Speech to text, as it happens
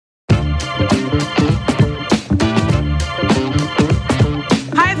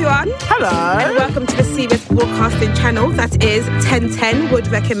Hello. And welcome to the Serious Broadcasting channel. That is 1010 Would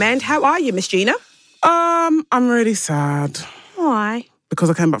Recommend. How are you, Miss Gina? I'm really sad. Why?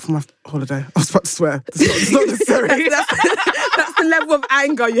 Because I came back from my holiday. I was about to swear. It's not necessary. That's the level of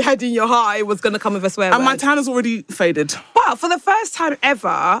anger you had in your heart. It was going to come with a swear And word. my tan has already faded. But for the first time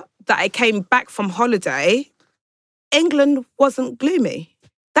ever that I came back from holiday, England wasn't gloomy.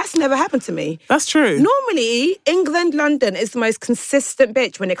 That's never happened to me. That's true. Normally, England, London is the most consistent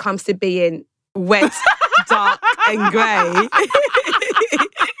bitch when it comes to being wet, dark and grey.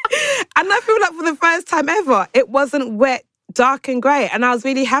 And I feel like for the first time ever, it wasn't wet, dark and grey. And I was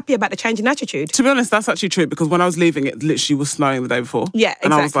really happy about the change in attitude. To be honest, that's actually true because when I was leaving, it literally was snowing the day before. Yeah, exactly.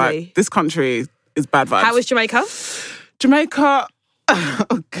 And I was like, this country is bad vibes. How was Jamaica? Jamaica,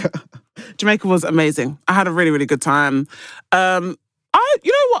 oh God. Jamaica was amazing. I had a really, really good time.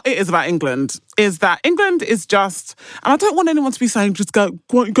 You know what it is about England? Is that England is just, and I don't want anyone to be saying, just go,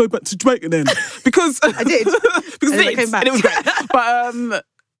 why don't you go back to Jamaica then? Because I did. because And then I came back. and it was great. But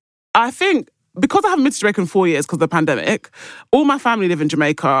I think because I haven't been to Jamaica in 4 years because of the pandemic, all my family live in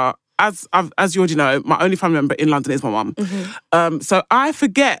Jamaica. As you already know, my only family member in London is my mum. Mm-hmm. So I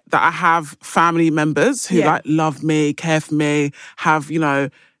forget that I have family members who like love me, care for me, have,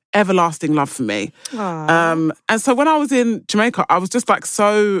 everlasting love for me. And so when I was in Jamaica, I was just like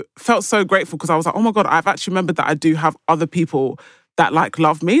felt so grateful because I was like, oh my God, I've actually remembered that I do have other people that like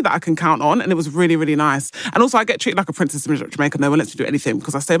love me, that I can count on. And it was really, really nice. And also I get treated like a princess in Jamaica. No one lets me do anything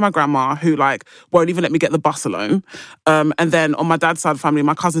because I stay with my grandma who like won't even let me get the bus alone. And then on my dad's side of the family,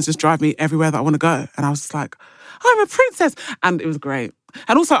 my cousins just drive me everywhere that I want to go. And I was just like, I'm a princess. And it was great.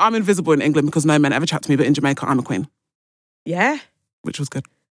 And also I'm invisible in England because no men ever chat to me, but in Jamaica, I'm a queen. Yeah. Which was good.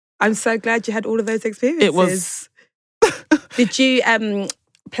 I'm so glad you had all of those experiences. It was... Did you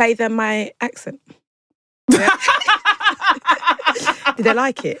play them my accent? Yeah. Did they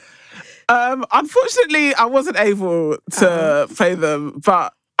like it? Unfortunately, I wasn't able to play them,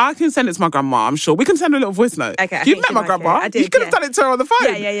 but I can send it to my grandma, I'm sure. We can send her a little voice note. Okay, You've met my grandma. I did, you could have done it to her on the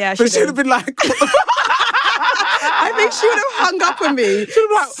phone. Yeah. But she'd have been like, what the fuck? I think she would have hung up on me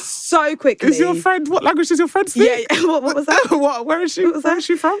so quickly. Is your friend, what language does your friend speak? Yeah. What was that? Where is she? What was Where that? is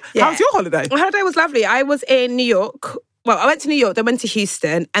she from? Yeah. How was your holiday? My holiday was lovely. I was in New York. Well, I went to New York, then went to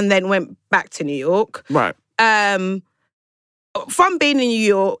Houston, and then went back to New York. Right. From being in New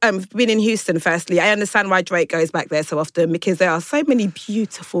York, being in Houston, firstly, I understand why Drake goes back there so often because there are so many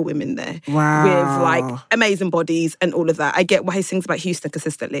beautiful women there. Wow. With like amazing bodies and all of that. I get why he sings about Houston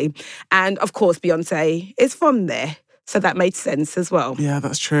consistently. And of course, Beyonce is from there. So that made sense as well. Yeah,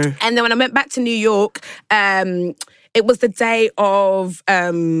 that's true. And then when I went back to New York, it was the day of,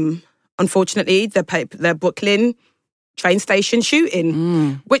 unfortunately, the Brooklyn train station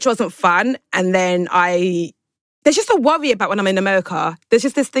shooting, which wasn't fun. And then there's just a worry about when I'm in America. There's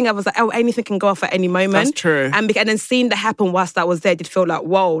just this thing I was like, anything can go off at any moment. That's true. And then seeing that happen whilst I was there did feel like,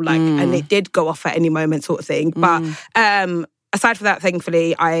 whoa, and it did go off at any moment sort of thing. But aside from that,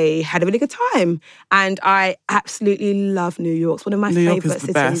 thankfully, I had a really good time. And I absolutely love New York. It's one of my favourite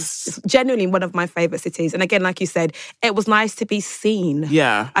cities. Best. It's genuinely one of my favourite cities. And again, like you said, it was nice to be seen.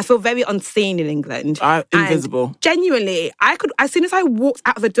 Yeah. I feel very unseen in England. Invisible. And genuinely, as soon as I walked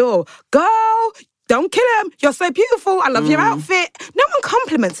out the door, girl, don't kill him. You're so beautiful. I love your outfit. No one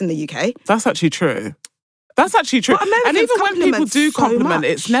compliments in the UK. That's actually true. That's actually true. And even when people do compliment,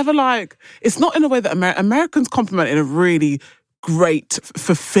 it's never like, it's not in a way that Americans compliment in a really great,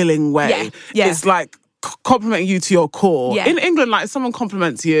 fulfilling way. Yeah. It's like complimenting you to your core. Yeah. In England, like, if someone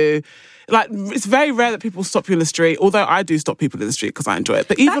compliments you, like, it's very rare that people stop you in the street, although I do stop people in the street because I enjoy it.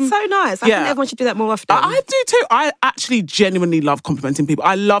 But even, that's so nice. I think everyone should do that more often. I do too. I actually genuinely love complimenting people.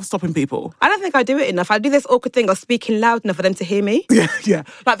 I love stopping people. I don't think I do it enough. I do this awkward thing of speaking loud enough for them to hear me. Yeah.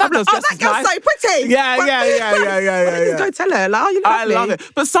 Like, that does just that girl's so pretty. Yeah. Just go tell her, like, you lovely. I love it.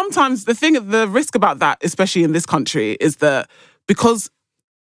 But sometimes the risk about that, especially in this country, is that because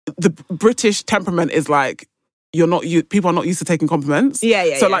the British temperament is like, people are not used to taking compliments.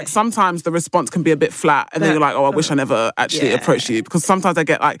 So like sometimes the response can be a bit flat, and then you're like, oh, I wish I never actually approached you, because sometimes I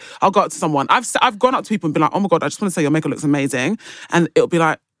get like, I'll go up to someone. I've gone up to people and been like, oh my God, I just want to say your makeup looks amazing, and it'll be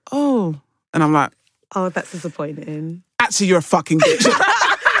like, oh, and I'm like, oh, that's disappointing. Actually, you're a fucking bitch.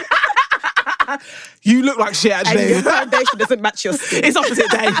 You look like shit, actually. And your foundation doesn't match your skin. It's opposite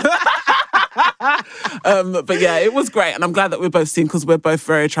day. But yeah, it was great, and I'm glad that we're both seen because we're both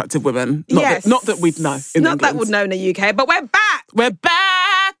very attractive women. Not that we'd know in Not England. that we'd know in the UK, but we're back. We're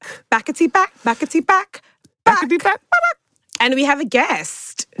back. Backety back, backety back, Backety back. And we have a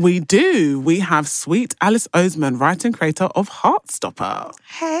guest. We do. We have sweet Alice Oseman, writer and creator of Heartstopper.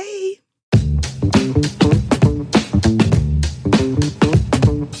 Hey.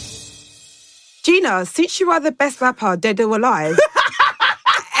 Gina, since you are the best rapper, dead or alive,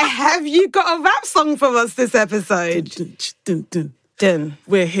 have you got a rap song for us this episode? Dun.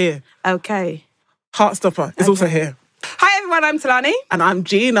 We're here. Okay. Heartstopper is also here. Hi everyone, I'm Talani. And I'm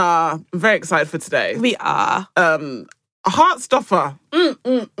Gina. I'm very excited for today. We are. Heartstopper.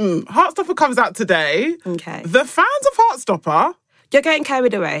 Heartstopper comes out today. Okay. The fans of Heartstopper... You're getting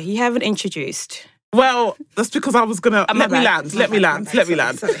carried away. You haven't introduced. Well, that's because I was going to... Let me land.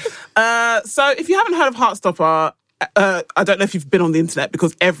 So if you haven't heard of Heartstopper... I don't know if you've been on the internet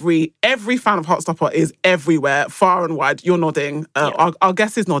because every fan of Heartstopper is everywhere, far and wide. You're nodding. Our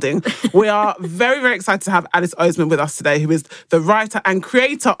guest is nodding. We are very, very excited to have Alice Oseman with us today, who is the writer and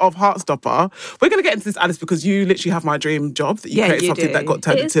creator of Heartstopper. We're going to get into this, Alice, because you literally have my dream job that you create something that got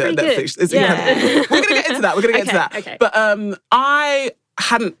turned into Netflix. It's incredible. We're going to get into that. Okay. But I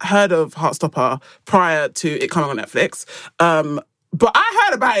hadn't heard of Heartstopper prior to it coming on Netflix. But I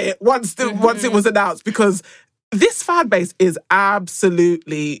heard about it once it was announced because this fan base is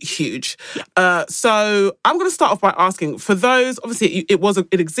absolutely huge. So I'm going to start off by asking, for those, obviously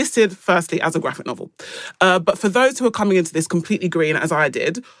it existed firstly as a graphic novel, but for those who are coming into this completely green, as I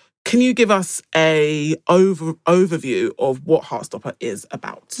did, can you give us a overview of what Heartstopper is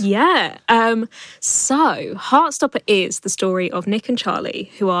about? Yeah. So Heartstopper is the story of Nick and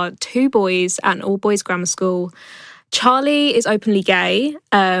Charlie, who are two boys at an all-boys grammar school. Charlie is openly gay,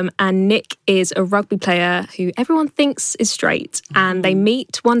 and Nick is a rugby player who everyone thinks is straight. And they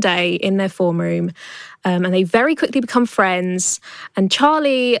meet one day in their form room, and they very quickly become friends. And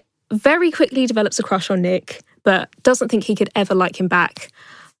Charlie very quickly develops a crush on Nick, but doesn't think he could ever like him back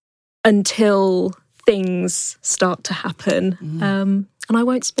until things start to happen. And I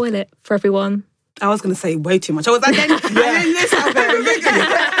won't spoil it for everyone. I was going to say way too much. I was like, this out there.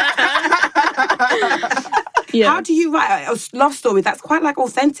 Yeah. How do you write a love story that's quite like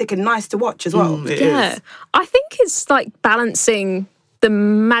authentic and nice to watch as well? Yeah. I think it's like balancing the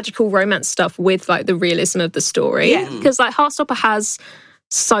magical romance stuff with like the realism of the story. Yeah. Because like Heartstopper has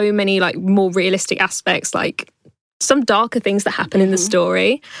so many like more realistic aspects, like some darker things that happen in the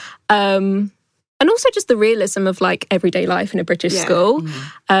story. And also just the realism of like everyday life in a British school.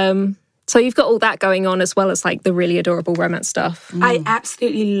 So you've got all that going on as well as like the really adorable romance stuff. I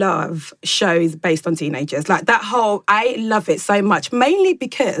absolutely love shows based on teenagers. Like that whole, I love it so much, mainly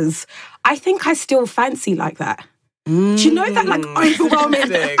because I think I still fancy like that. Do you know that like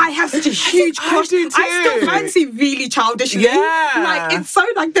overwhelming? I have such a huge crush. I still fancy really childishly. Like it's so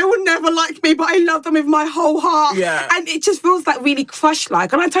like they will never like me, but I love them with my whole heart. Yeah. And it just feels like really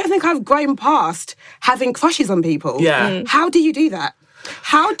crush-like. And I don't think I've grown past having crushes on people. Yeah. How do you do that?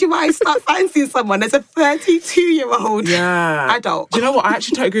 How do I start fancying someone as a 32-year-old adult? Do you know what? I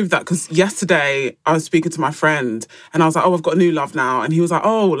actually totally agree with that because yesterday I was speaking to my friend and I was like, "Oh, I've got a new love now," and he was like,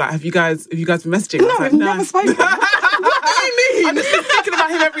 "Oh, like have you guys been messaging?" No, I've never spoken. What do you mean? I've just been thinking about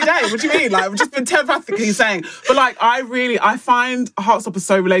him every day. What do you mean? Like I've just been telepathically saying, but like I find Heartstopper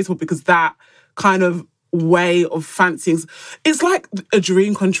so relatable because that kind of way of fancying, it's like a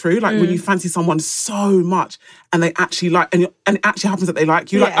dream come true. Like when you fancy someone so much and they actually like, and it actually happens that they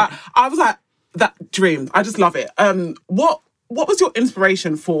like you. Like I was like, that dream. I just love it. What was your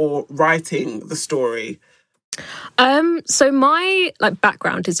inspiration for writing the story? So my like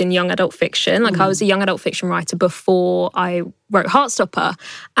background is in young adult fiction. Like I was a young adult fiction writer before I wrote Heartstopper,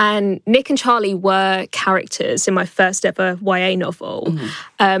 and Nick and Charlie were characters in my first ever YA novel.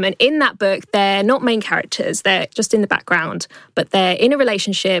 And in that book, they're not main characters; they're just in the background. But they're in a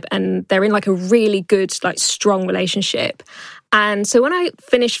relationship, and they're in like a really good, like strong relationship. And so when I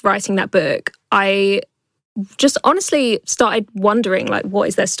finished writing that book, I just honestly started wondering, like, what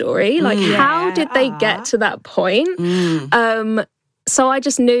is their story? Like, how did they get to that point? So I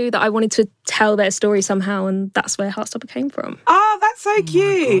just knew that I wanted to tell their story somehow, and that's where Heartstopper came from. Oh, that's so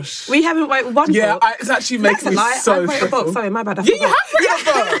cute. We haven't written one book. It's actually making me so I've written a book. Sorry, my bad. You have written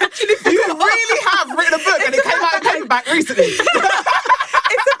a book. You really have written a book, and it came out in paperback recently.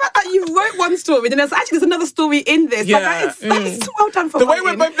 It's the fact that you wrote one story, then there's another story in this. Yeah. Like, that's well done for the way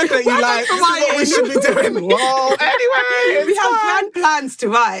we're both looking at you, like, this is what we should be doing. Whoa, anyway. We have grand plans to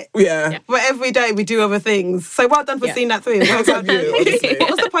write. Yeah. But every day we do other things. So well done for seeing that through. Well done. What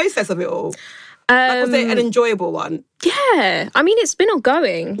was the process of it all? Was it an enjoyable one? Yeah. I mean, it's been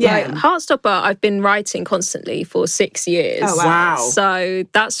ongoing. Yeah. Like, Heartstopper, I've been writing constantly for 6 years. Oh, wow. So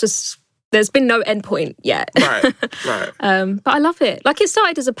that's just... There's been no end point yet. Right. But I love it. Like, it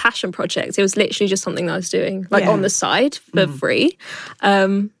started as a passion project. It was literally just something that I was doing, like, on the side for free.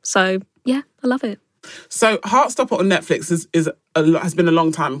 So, yeah, I love it. So Heartstopper on Netflix has been a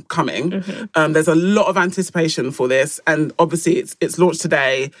long time coming. There's a lot of anticipation for this, and obviously it's launched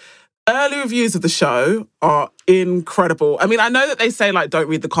today. early reviews of the show are incredible. I mean, I know that they say, like, don't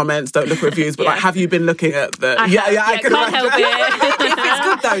read the comments, don't look at reviews, but, like, have you been looking at the... I can't help it. If it's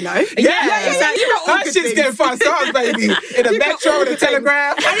good, though, no? Yeah. You got all that good shit's things. getting 5 stars, baby. In a Metro, in a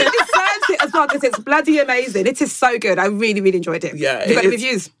Telegraph. And it deserves it as well, because it's bloody amazing. It is so good. I really, really enjoyed it. Yeah. You got the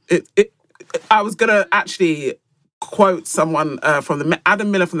reviews? I was going to actually quote someone from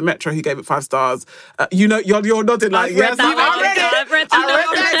Adam Miller from the Metro who gave it 5 stars. You're nodding like, yes, I've read that.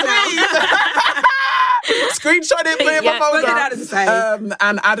 Screenshot it, put it in my folder.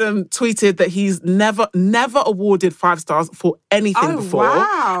 And Adam tweeted that he's never awarded 5 stars for anything before,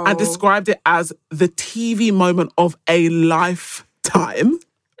 and described it as the TV moment of a lifetime.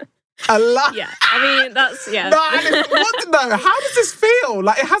 Yeah, I mean, that's, yeah. No, I just want to know, how does this feel?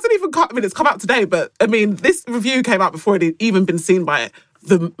 Like, it hasn't even come, I mean, it's come out today, but I mean, this review came out before it had even been seen by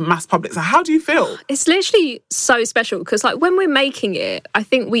the mass public. So how do you feel? It's literally so special because, like, when we're making it, I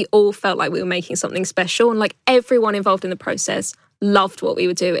think we all felt like we were making something special, and, like, everyone involved in the process loved what we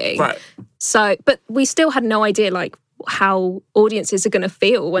were doing. Right. So, but we still had no idea, like, how audiences are going to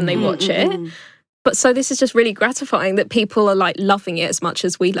feel when they watch it. But so this is just really gratifying that people are, like, loving it as much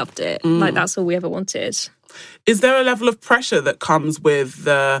as we loved it. Like, that's all we ever wanted. Is there a level of pressure that comes with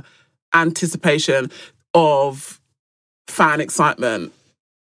the anticipation of fan excitement?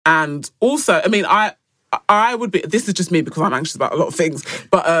 And also, I mean, I would be, this is just me because I'm anxious about a lot of things,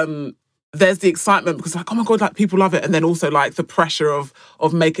 but there's the excitement because, like, oh my God, like, people love it. And then also, like, the pressure of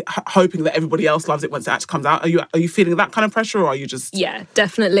hoping that everybody else loves it once it actually comes out. Are you feeling that kind of pressure, or are you just... Yeah,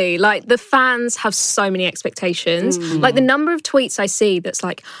 definitely. Like, the fans have so many expectations. Like, the number of tweets I see that's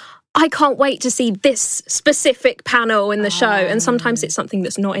like, I can't wait to see this specific panel in the show. And sometimes it's something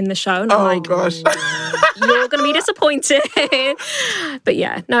that's not in the show. And I'm like, gosh. You're going to be disappointed. But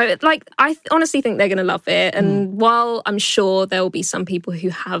yeah, no, like, I honestly think they're going to love it. And while I'm sure there will be some people who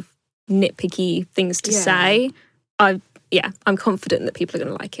have nitpicky things to say, I'm confident that people are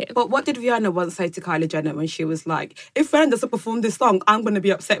going to like it. But what did Rihanna once say to Kylie Jenner when she was like, if Rihanna doesn't perform this song, I'm going to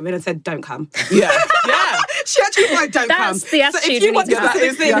be upset with her, and said, don't come. Yeah. She actually was like, don't come. That's the attitude. So if you want to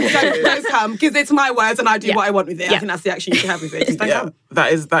this thing, don't come, because it's my words and I do what I want with it. I think that's the action you can have with it. Just don't come.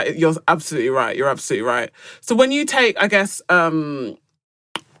 That you're absolutely right. You're absolutely right. So when you take, I guess,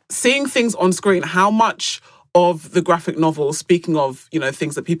 seeing things on screen, how much of the graphic novel, speaking of, you know,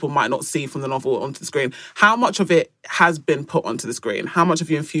 things that people might not see from the novel onto the screen, how much of it has been put onto the screen? How much have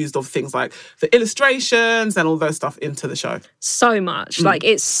you infused of things like the illustrations and all those stuff into the show? So much. Like,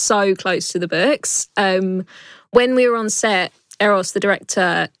 it's so close to the books. When we were on set, Eros, the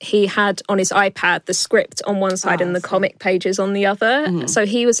director, he had on his iPad the script on one side and the comic pages on the other. So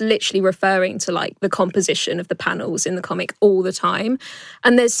he was literally referring to, like, the composition of the panels in the comic all the time.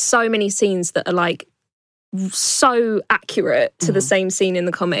 And there's so many scenes that are, like, so accurate to the same scene in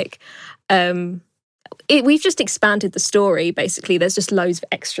the comic. We've just expanded the story, basically. There's just loads of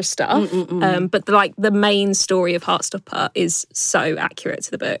extra stuff. But the main story of Heartstopper is so accurate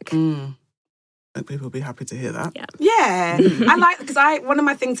to the book. I think people will be happy to hear that. Yeah. I like, because one of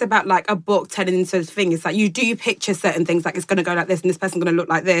my things about, like, a book turning into a thing is, like, you picture certain things, like, it's going to go like this and this person's going to look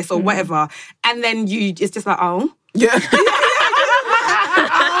like this or whatever. And then it's just like, oh. Yeah.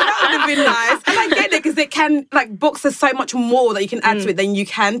 That would have been nice. And I get it, because it can, like, books are so much more that you can add to it than you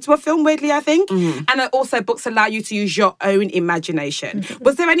can to a film, weirdly, I think. And also, books allow you to use your own imagination.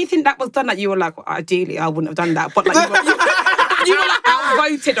 Was there anything that was done that you were like, well, ideally, I wouldn't have done that, but, like, you were like,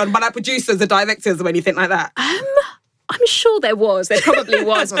 outvoted on by, like, producers or directors or anything like that? I'm sure there probably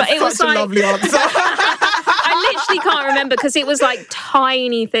was, but it was such like... a lovely answer. I literally can't remember, because it was, like,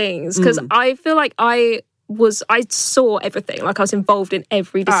 tiny things, because I feel like I saw everything. Like, I was involved in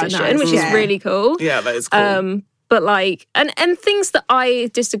every decision, which is really cool. Yeah, that is cool. But, like, and things that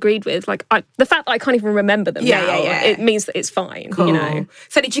I disagreed with, like, the fact that I can't even remember them now, it means that it's fine, you know.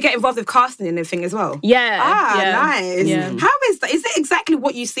 So did you get involved with casting and everything as well? Yeah. Nice. Yeah. How is that? Is it exactly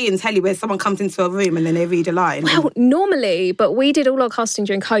what you see in telly where someone comes into a room and then they read a line? Well, normally, but we did all our casting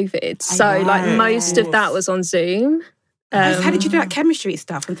during COVID. So, like, most of that was on Zoom. How did you do, like, chemistry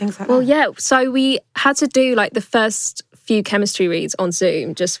stuff and things like that? Well, yeah. So we had to do, like, the first few chemistry reads on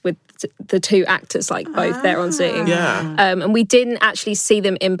Zoom, just with the two actors, like, both there on Zoom. Yeah. And we didn't actually see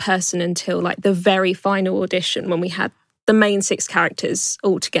them in person until, like, the very final audition, when we had the main 6 characters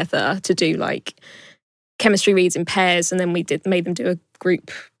all together to do, like, chemistry reads in pairs, and then we made them do a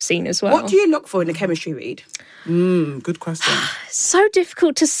group scene as well. What do you look for in a chemistry read? Good question. So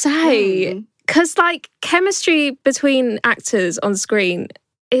difficult to say. Because, like, chemistry between actors on screen,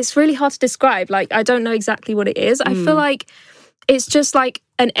 it's really hard to describe. Like, I don't know exactly what it is. I feel like it's just, like,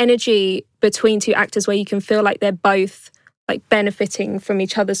 an energy between two actors where you can feel like they're both, like benefiting from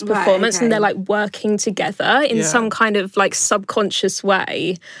each other's performance, and they're like working together in some kind of like subconscious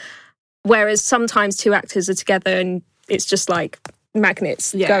way. Whereas sometimes two actors are together and it's just like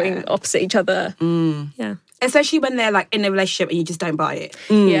magnets going opposite each other. Yeah. Especially when they're like in a relationship and you just don't buy it.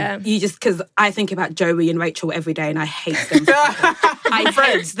 Yeah. You just, because I think about Joey and Rachel every day and I hate them. I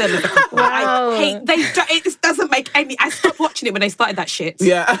hate them as a couple. Wow. It doesn't make any, I stopped watching it when they started that shit.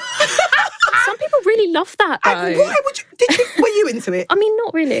 Yeah. Some people really love that though. Why would you, were you into it? I mean,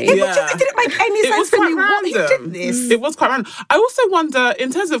 not really. It didn't make any sense to me. Why he did this? It was quite random. I also wonder,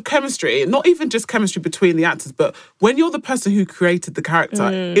 in terms of chemistry, not even just chemistry between the actors, but when you're the person who created the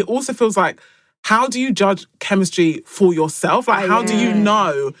character, it also feels like, how do you judge chemistry for yourself? Like, how do you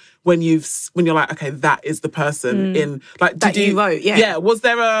know when you're like, okay, that is the person in, like, that you wrote? Yeah. Yeah. Was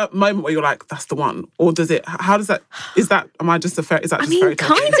there a moment where you're like, that's the one, or does it? How does that? Is that? Am I just a fair? Is that just fairy tale?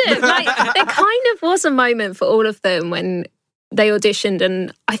 Kind of. Like, there kind of was a moment for all of them when they auditioned,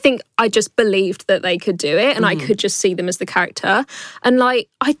 and I think I just believed that they could do it, and I could just see them as the character. And like,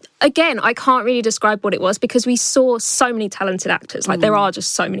 I can't really describe what it was, because we saw so many talented actors. Like, there are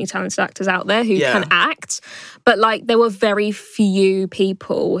just so many talented actors out there who can act, but like, there were very few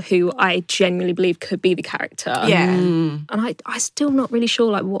people who I genuinely believe could be the character. Yeah. And I still not really sure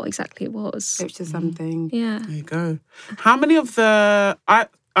like what exactly it was. It's just something. Yeah. There you go. How many of the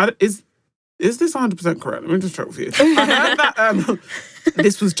is this 100% correct? Let me just check with you. I heard that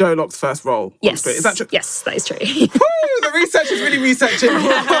this was Joe Locke's first role. Yes. Is that true? Yes, that is true. Woo, the research is really researching.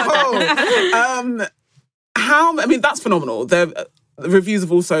 That's phenomenal. The reviews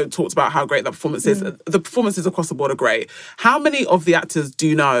have also talked about how great that performance is. The performances across the board are great. How many of the actors do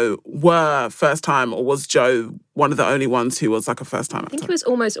you know were first time, or was Joe one of the only ones who was like a first time actor? I think it was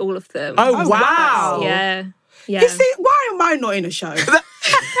almost all of them. Oh, wow. Yeah. Yeah. You see, why am I not in a show?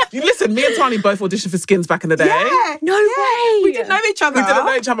 You listen, me and Tani both auditioned for Skins back in the day. Yeah. No way. We didn't know each other. We didn't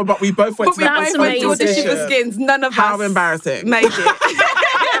know each other, but we both went to that That's went to audition amazing. for Skins. None of us. How embarrassing. Made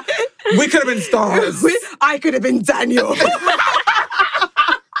it. We could have been stars. I could have been Daniel.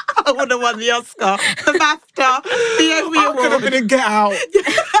 I would have won the Oscar, the BAFTA, the Emmy I could have Award. been in Get Out.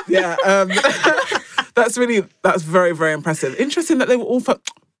 Yeah. That's very, very impressive. Interesting that they were all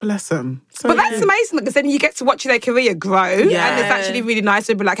bless them. So, But that's amazing, because then you get to watch their career grow, and it's actually really nice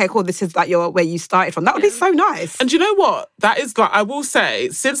to be like, okay, cool, this is like where you started from. That would be so nice. And do you know what? That is like, I will say,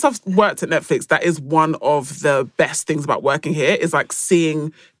 since I've worked at Netflix, that is one of the best things about working here, is like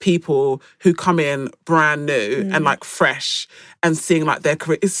seeing people who come in brand new and like fresh, and seeing like their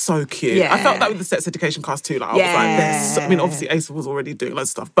career is so cute. Yeah. I felt that with the Sex Education cast too. Like, I was like, obviously Asa was already doing loads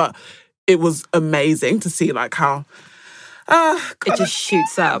of stuff, but it was amazing to see like how it just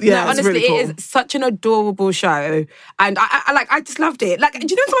shoots up. Yeah, no, it's honestly, really cool. it is such an adorable show, and I just loved it. Like, do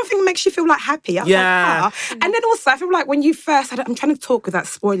you know something that makes you feel like happy? I was like, and then also I feel like when you first, I'm trying to talk without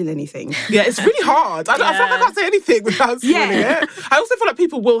spoiling anything. Yeah, it's really hard. I feel like I can't say anything without spoiling it. I also feel like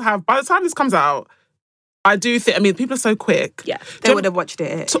people will have, by the time this comes out, I do think, people are so quick. Yeah, they would have watched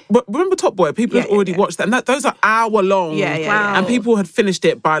it. Remember Top Boy? People had already watched that. And those are hour long. Yeah. And people had finished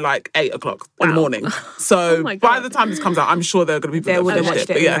it by like 8 o'clock in the morning. So by the time this comes out, I'm sure there are going to be people that have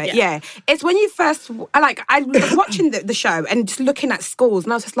finished it. Yeah. It's when you first, I was watching the show and just looking at schools,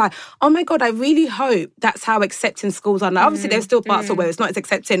 and I was just like, oh my God, I really hope that's how accepting schools are now. Obviously, there's still parts of where it's not as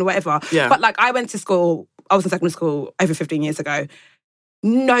accepting, whatever. Yeah. But like, I went to school, I was in secondary school over 15 years ago.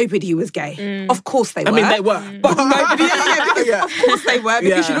 Nobody was gay. Of course they were. They were. But nobody, of course they were,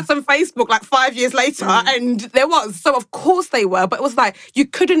 because you looked on Facebook like 5 years later and there was. So of course they were. But it was like, you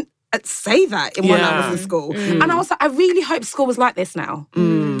couldn't say that when I was in school. And I was like, I really hope school was like this now.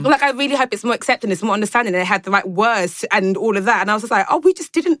 Like, I really hope it's more accepting, it's more understanding, and it had the right words and all of that. And I was just like, we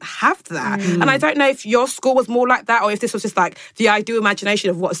just didn't have that. And I don't know if your school was more like that, or if this was just like the ideal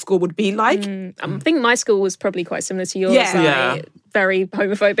imagination of what a school would be like. I think my school was probably quite similar to yours. Very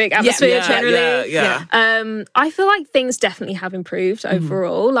homophobic atmosphere generally. I feel like things definitely have improved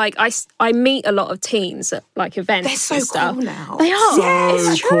overall. Like, I meet a lot of teens at like events. They're so and stuff. cool now. They are. Yeah, it's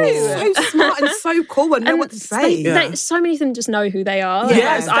So true. cool. So smart and so cool and know what to say. So many of them just know who they are.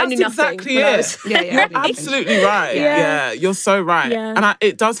 Yes, I knew that's nothing. exactly when I it. was- You're absolutely right. Yeah, you're so right. Yeah. And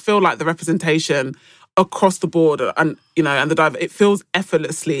it does feel like the representation across the board, and it feels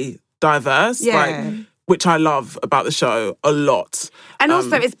effortlessly diverse. Which I love about the show a lot. And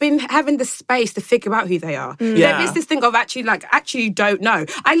also, it's been having the space to figure out who they are. There is this thing of actually you don't know.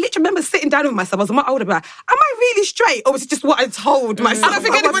 I literally remember sitting down with myself. I was much older, but am I really straight, or was it just what I told myself? I don't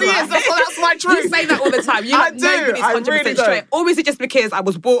think anybody is. That's my truth. You say that all the time. I do. Nobody's 100% I really straight. Or is it just because I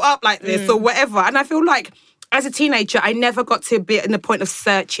was brought up like this or whatever? And I feel like as a teenager, I never got to be in the point of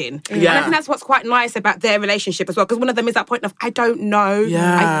searching. And I think that's what's quite nice about their relationship as well, because one of them is that point of, I don't know.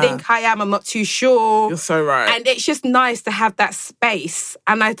 I think I am, I'm not too sure. You're so right. And it's just nice to have that space.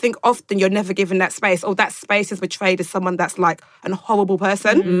 And I think often you're never given that space, or that space is portrayed as someone that's like a horrible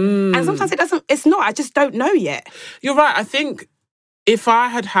person. And sometimes it's not. I just don't know yet. You're right. I think if I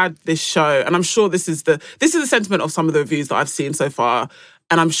had this show, and I'm sure this is the sentiment of some of the reviews that I've seen so far,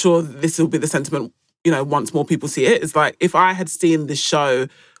 and I'm sure this will be the sentiment, once more people see it, is like, if I had seen this show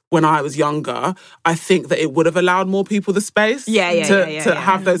when I was younger, I think that it would have allowed more people the space to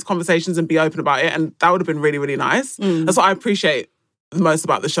have those conversations and be open about it, and that would have been really, really nice. That's what I appreciate the most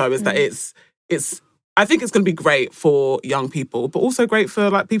about the show, is that it's. I think it's going to be great for young people, but also great for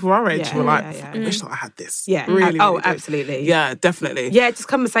like people our age who are like, I wish that I had this. Yeah. Really, really absolutely. Yeah, definitely. Yeah, just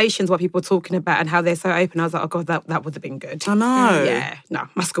conversations what people are talking about and how they're so open. I was like, oh God, that would have been good. I know. Yeah. No,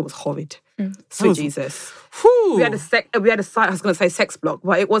 my school was horrid. Sweet Jesus. Whew. We had a I was going to say sex blog,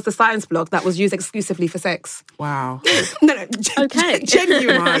 but it was the science blog that was used exclusively for sex. Wow. No. Okay.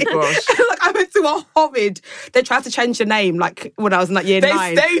 Genuinely. My gosh. Like, I went to a horrid. They tried to change the name, like when I was in like year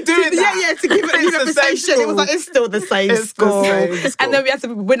 9. They do that. Yeah, to give it a new representation. It was like, it's still the same school. And then we had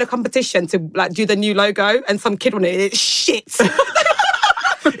to win a competition to like do the new logo, and some kid on it. It's shit. Is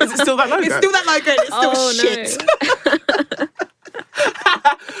it still that logo? It's still that logo. It's still shit.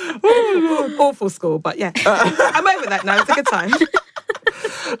 Awful school, but yeah. I'm over that now. It's a good time.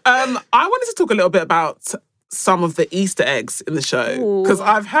 I wanted to talk a little bit about some of the Easter eggs in the show, because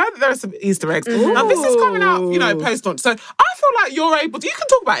I've heard that there are some Easter eggs. Now, this is coming out, post-launch. So I feel like you're able to, you can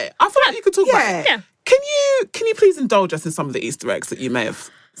talk about it. I feel like you can talk about it. Yeah. Can you please indulge us in some of the Easter eggs that you may have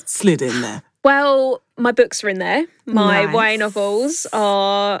slid in there? Well, my books are in there. My YA novels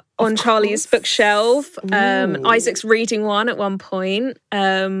are on Charlie's bookshelf. Isaac's reading one at one point.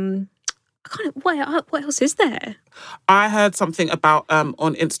 What else is there? I heard something about on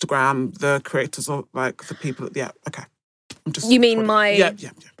Instagram, the creators of like the people. Yeah, okay. You mean my?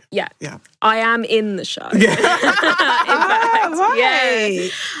 Yeah. I am in the show. Yeah. In fact, right. yeah.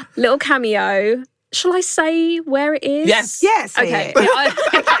 Little cameo. Shall I say where it is? Yes. Okay.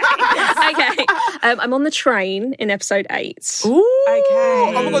 Okay. I'm on the train in episode 8. Ooh. Okay.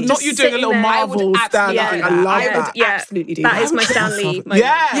 Oh my God, not you doing a little Marvel stand. I love that. I would absolutely do that. That is my Stan Lee moment.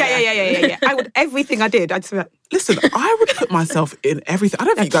 Yeah. I would, everything I did, I'd just be like, listen, I would put myself in everything. I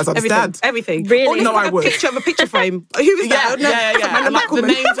don't think you guys understand. Everything. Really? Or No, I would. A picture of a picture frame. Who was that? Yeah. And like the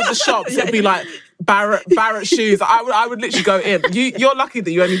names of the shops, it'd be like Barrett shoes. I would literally go in. You're lucky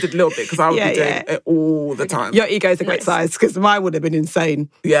that you only did a little bit, because I would be doing it all the time. Your ego's a great size, because mine would have been insane.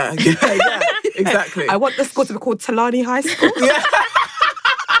 Yeah, exactly. I want the school to be called Talani High School. Yeah.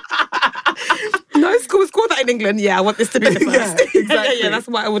 No school is called that in England. Yeah, I want this to be the first. Yeah, exactly. Yeah, that's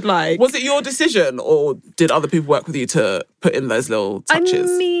what I would like. Was it your decision, or did other people work with you to put in those little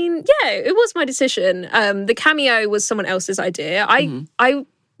touches? I mean, yeah, it was my decision. The cameo was someone else's idea. I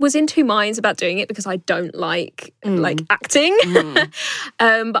was in two minds about doing it, because I don't like acting.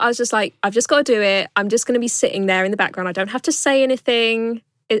 But I was just like, I've just got to do it. I'm just going to be sitting there in the background. I don't have to say anything.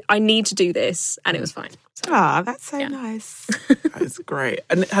 I need to do this, and it was fine. That's so nice. That's great.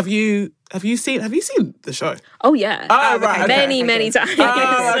 And have you seen the show? Oh yeah. Oh right. Many times.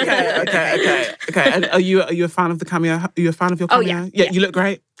 Oh, okay. And are you a fan of the cameo? Are you a fan of your cameo? Oh yeah. You look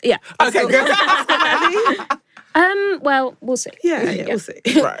great. Yeah. Okay, good. Well, we'll see. Yeah, we'll see.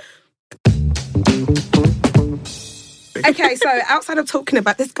 Right. Okay, so outside of talking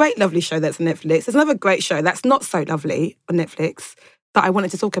about this great, lovely show that's on Netflix, there's another great show that's not so lovely on Netflix that I wanted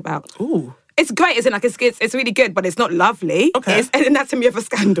to talk about. Ooh. It's great, isn't it? Like, it's really good, but it's not lovely. Okay. It's an Anatomy of a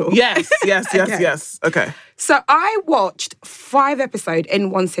Scandal. Yes. Okay. So I watched 5 episodes in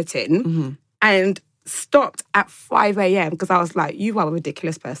one sitting and stopped at 5 a.m. because I was like, you are a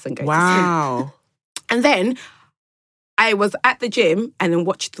ridiculous person. Go to sleep. And then I was at the gym and then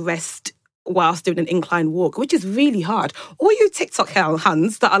watched the rest whilst doing an incline walk, which is really hard. All you TikTok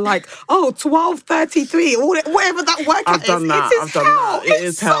Huns that are like, 12:33, or whatever that workout I've done that. It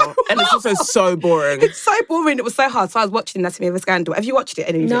is hell. And it's also so boring. It's so boring. It was so hard. So I was watching Anatomy of a Scandal. Have you watched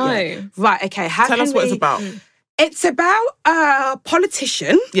it? No. Right, okay. Tell us what it's about. It's about a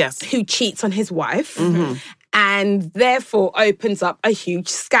politician Yes. who cheats on his wife. And therefore opens up a huge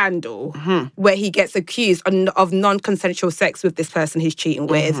scandal where he gets accused of non-consensual sex with this person he's cheating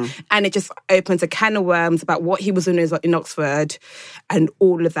with. And it just opens a can of worms about what he was doing in Oxford and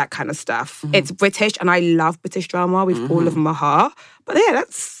all of that kind of stuff. It's British, and I love British drama with all of my heart. But yeah,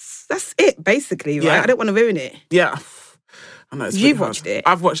 that's it, basically, right? Yeah. I don't want to ruin it. Yeah. I know, it's You've really watched hard. it?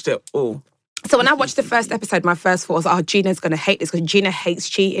 I've watched it all. So when I watched the first episode, my first thought was, oh, Gina's going to hate this because Gina hates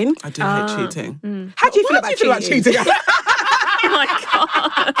cheating. I do hate cheating. How do you feel about cheating? Oh my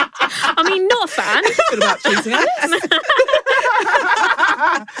God. I mean, not a fan. Feel about cheating,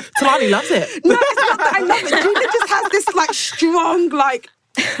 Talani loves it. No, it's not that I love it. Gina just has this like strong, like,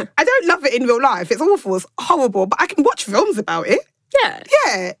 I don't love it in real life. It's awful. It's horrible. But I can watch films about it. Yeah.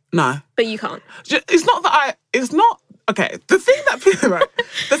 Yeah. No. But you can't. It's not that it's not, okay, the thing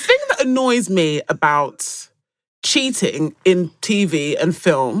that annoys me about cheating in TV and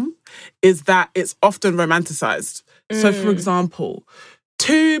film is that it's often romanticized. So, for example,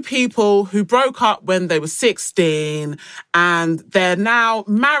 two people who broke up when they were 16 and they're now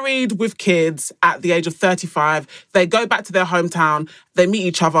married with kids at the age of 35. They go back to their hometown, they meet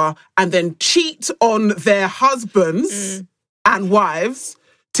each other and then cheat on their husbands and wives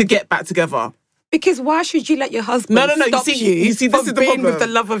to get back together. Because why should you let your husband stop you see, this is the being problem with the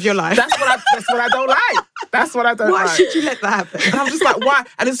love of your life? That's what I don't like. That's what I don't like. Why should you let that happen? And I'm just like, why?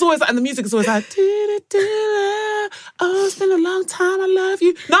 And it's always like, and the music is always like, oh, it's been a long time, I love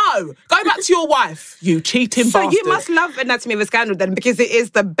you. No, go back to your wife, you cheating bastard. So you must love Anatomy of a Scandal then, because it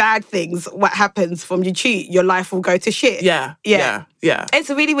is the bad things, what happens from you cheat, your life will go to shit. Yeah. It's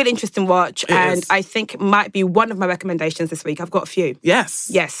a really, really interesting watch, and is. I think it might be one of my recommendations this week. I've got a few.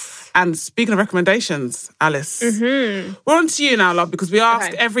 Yes. And speaking of recommendations, Alice, we're on to you now, love, because we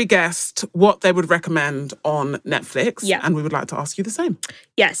asked every guest what they would recommend on Netflix, and we would like to ask you the same.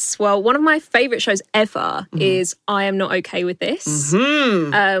 Yes. Well, one of my favourite shows ever is I Am Not Okay With This,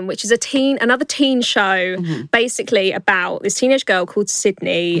 which is another teen show, basically about this teenage girl called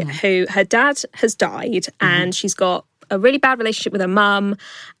Sydney, who her dad has died, and she's got a really bad relationship with her mum,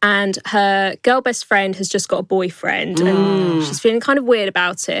 and her girl best friend has just got a boyfriend, and she's feeling kind of weird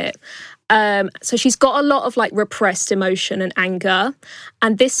about it. So she's got a lot of like repressed emotion and anger,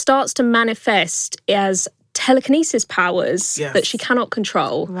 and this starts to manifest as telekinesis powers that she cannot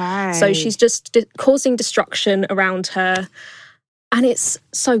control. Right. So she's just causing destruction around her, and it's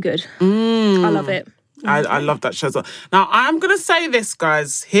so good. I love it. I love that show as well. Now, I'm going to say this,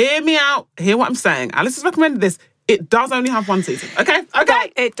 guys. Hear me out. Hear what I'm saying. Alice has recommended this. It does only have one season, okay?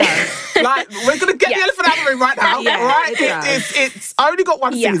 It does. Like, we're going to get the elephant out of the room right now, all right? It's only got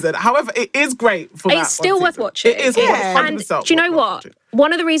one season. However, it is great for that. It's still worth watching. It is 100%. And do you know what?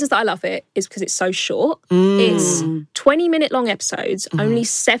 One of the reasons that I love it is because it's so short. It's 20-minute long episodes, only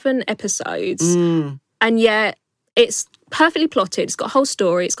 7 episodes, and yet it's perfectly plotted. It's got a whole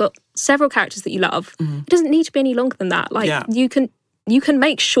story. It's got several characters that you love. It doesn't need to be any longer than that. Like, you can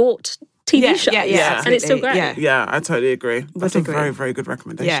make short TV shows, and it's still great. Yeah, I totally agree. That's a very, very good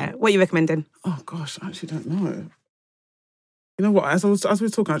recommendation. Yeah, what are you recommending? Oh gosh, I actually don't know. You know what? As we were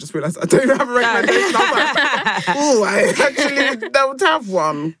talking, I just realised I don't even have a recommendation. I was like, oh, I actually don't have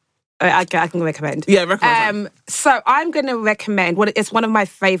one. I can recommend. Yeah, recommend. So I'm going to recommend it's one of my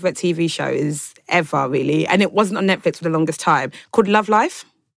favourite TV shows ever, really, and it wasn't on Netflix for the longest time, called Love Life,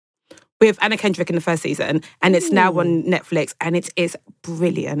 with Anna Kendrick in the first season, and it's now on Netflix, and it is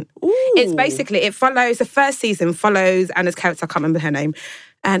brilliant. It's basically, the first season follows Anna's character, I can't remember her name,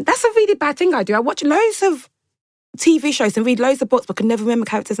 and that's a really bad thing I do. I watch loads of TV shows and read loads of books, but can never remember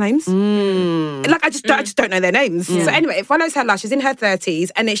characters' names. Like, I just don't know their names. So anyway, it follows her life. She's in her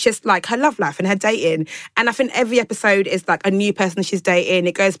 30s, and it's just like her love life and her dating. And I think every episode is like a new person she's dating.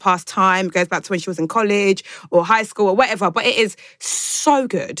 It goes past time, it goes back to when she was in college or high school or whatever. But it is so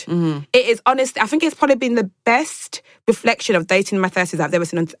good. It is, honestly, I think it's probably been the best reflection of dating in my 30s I've ever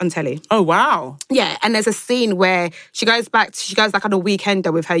seen on telly. Oh, wow. Yeah, and there's a scene where she goes like on a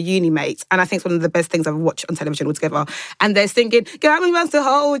weekender with her uni mates, and I think it's one of the best things I've watched on television altogether. And they're singing, "Girl, me wants to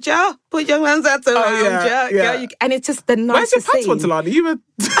hold ya, put your hands out around ya." Girl, and it's just the nicest scene. Where's your patois, Talani? You were...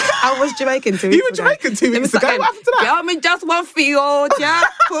 I was Jamaican 2 weeks ago. You were Jamaican 2 weeks ago? What happened to that? Girl, me just want for you, hold ya,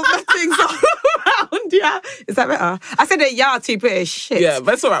 put my things around ya. Is that better? I said that y'all too British. Shit. Yeah,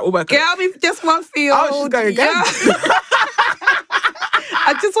 but it's all right. We'll work it. Girl, me just want for you, she's going again.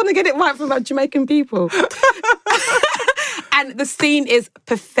 I just want to get it right from our Jamaican people. And the scene is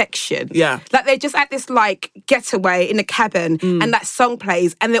perfection. Yeah. Like, they're just at this, like, getaway in a cabin, and that song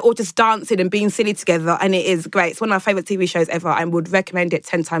plays, and they're all just dancing and being silly together, and it is great. It's one of my favourite TV shows ever, and would recommend it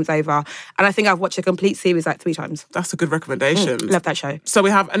 10 times over. And I think I've watched a complete series like 3 times. That's a good recommendation. Love that show. So we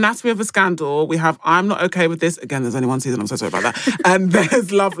have Anatomy of a Scandal. We have I'm Not Okay With This. Again, there's only one season. I'm so sorry about that. And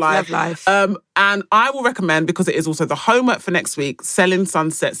there's Love Life. Love Life. And I will recommend, because it is also the homework for next week, Selling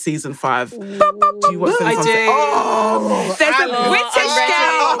Sunset Season 5. Do you watch Selling Sunset? Oh, there's a British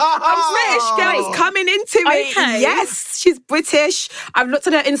girl. A British girl's coming into me. Okay. Yes, she's British. I've looked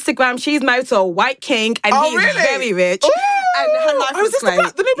at her Instagram. She's married to a white king, and he's very rich. Ooh. And her life is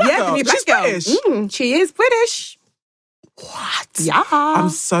great. The new black girl? The new black She's girl. British? She is British. What? Yeah. I'm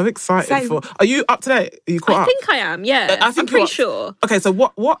so excited for... Are you up to date? Are you caught up? I think I am, yeah. I think I'm pretty sure. Okay, so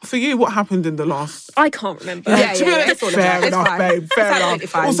what for you, what happened in the last... I can't remember. Yeah, to be honest, it's all fair about- enough, it's fine. babe. Fair It's enough. absolutely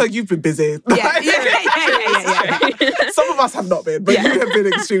fine. Also, you've been busy. Yeah. Some of us have not been, but you have been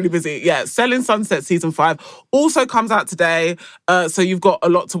extremely busy. Yeah, Selling Sunset Season 5 also comes out today. So you've got a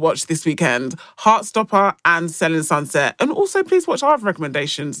lot to watch this weekend. Heartstopper and Selling Sunset. And also, please watch our other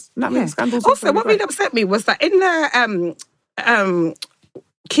recommendations. Natalie Scandals. Also, what really upset me was that in the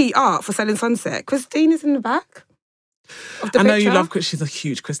key art for Selling Sunset, Christine is in the back of the I know picture. you love Chris. She's a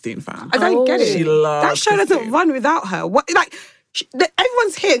huge Christine fan. I don't get it. She loves that show doesn't Christine. run without her. What like?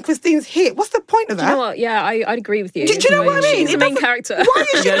 Everyone's here and Christine's here. What's the point of that? You know what? Yeah, I'd agree with you. Do you know what I mean? She's the It main doesn't- character. Why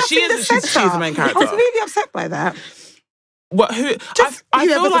is she Yeah, not she in the is- she's centre? the main character. I was really upset by that. What? Who? Just I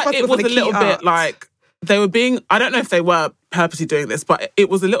feel whoever's like it responsible was for a the little key bit art. like they were being. I don't know if they were purposely doing this, but it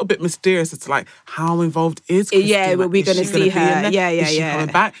was a little bit mysterious as to like how involved is Christine? Yeah, well, we're Is gonna she see be in her. there? Yeah, Is she yeah.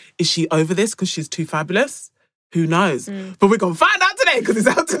 coming back? Is she over this because she's too fabulous? Who knows? But we're gonna find out today because it's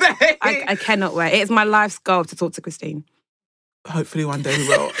out today. I cannot wait. It's my life's goal to talk to Christine. Hopefully one day we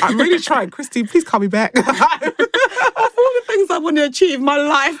will. I'm really trying. Christine, please call me back. Of all the things I want to achieve, my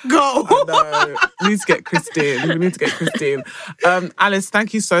life goal. No, we need to get Christine. We need to get Christine. Alice,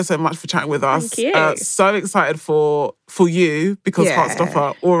 thank you so much for chatting with us. Thank you. So excited for you because Yeah.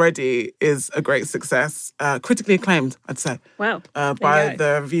 Heartstopper already is a great success. Critically acclaimed, I'd say. Wow. By you go.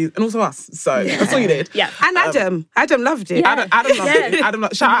 the reviews and also us. So that's all you did. Yeah. And Adam loved it. Yeah. Adam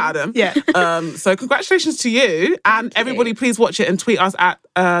loved it. Shout out Adam. Yeah. So congratulations to you. And everybody please watch it and tweet us at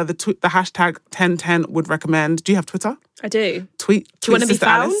the hashtag 1010 would recommend. Do you have Twitter? I do. Tweet. Do you want to be Sister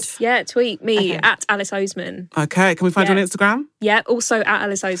found? Alice. Yeah, tweet me Okay. at Alice Oseman. Okay, can we find you Yeah. on Instagram? Yeah, also at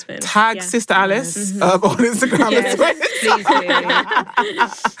Alice Oseman. Tag Yeah. Sister Alice on Instagram Yes, as well. please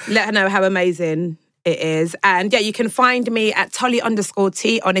do. Let her know how amazing it is. And yeah, you can find me at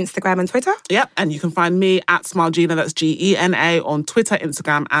Tolly_T on Instagram and Twitter. Yep, and you can find me at SmileGina, that's GENA, on Twitter,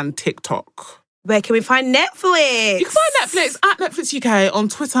 Instagram, and TikTok. Where can we find Netflix? You can find Netflix at Netflix UK on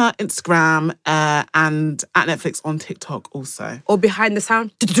Twitter, Instagram, and at Netflix on TikTok also. Or behind the sound.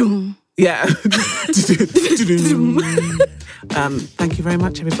 Du-du-dum. Yeah. Thank you very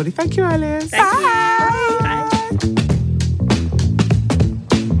much, everybody. Thank you, Alice. Thank you. Bye.